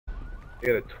They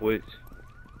got a Twitch.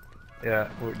 Yeah,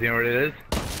 do you know what it is?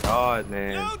 God,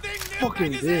 man.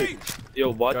 Fucking dick. Yo,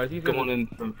 watch Guys, he's he's coming in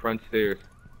from front stairs.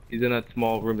 He's in that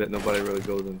small room that nobody really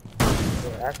goes in.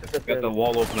 Got the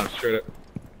wall open up straight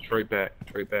back.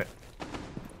 Right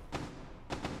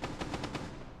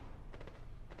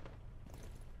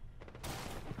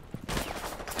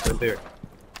there.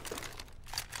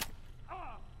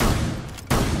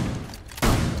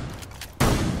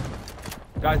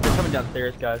 Guys, they're coming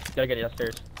downstairs, guys. Gotta get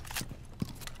downstairs.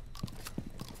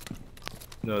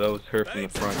 No, that was her from the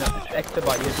front. No, exit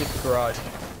bot, you have to get the garage.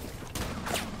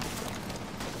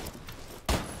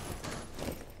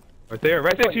 Right there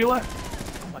to your left.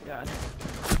 Oh my god.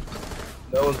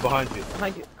 That one's behind you.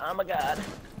 Behind you. Oh my god.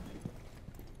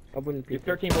 I wouldn't You be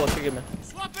have 13 bullets, you give me.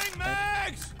 Swapping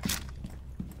mags!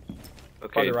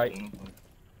 Okay. Farther right.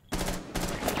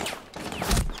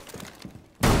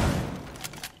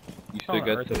 You How still on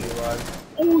got earth are you some. alive?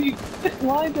 Oh, you just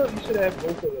lined up. You should have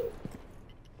both of those.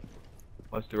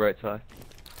 What's the right side?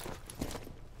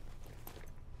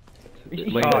 You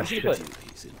Lane shot, that you shit. shot.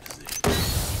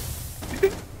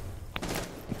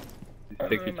 Just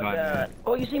take your time, man.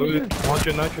 Oh, you see me, dude. Launch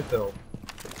your nitrophil.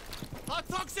 Our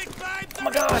toxic vibes Oh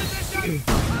my god.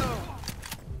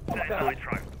 Oh my god.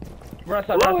 Run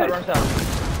outside, run outside.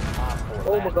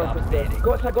 Oh my god.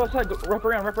 Go outside, go, wrap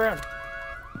around.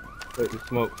 Wait, the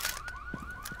smoke.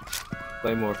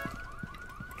 Play more.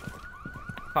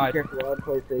 Hide. Careful, I'd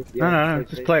play safe. No, no,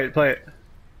 just play it. I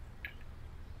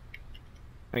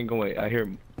ain't gonna wait. I hear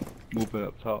movement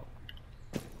up top.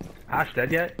 Ash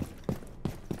dead yet?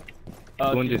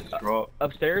 One just dropped.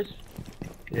 Upstairs?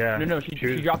 Yeah. No, she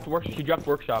dropped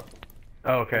workshop.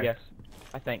 Oh, okay. Yes,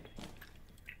 I think.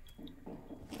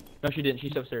 No, she didn't.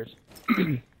 She's upstairs.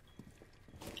 Use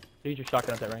your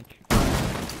shotgun at that range.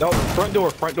 No, front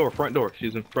door.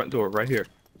 She's in front door, right here.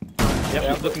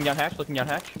 Yep, she's looking down hatch.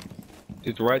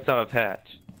 She's right side of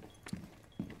hatch.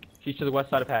 She's to the west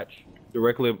side of hatch.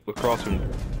 Directly across from you.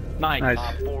 Nice. Nice.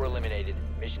 Op 4 eliminated.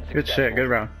 Mission Good successful. shit, good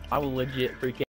round. I will legit freaking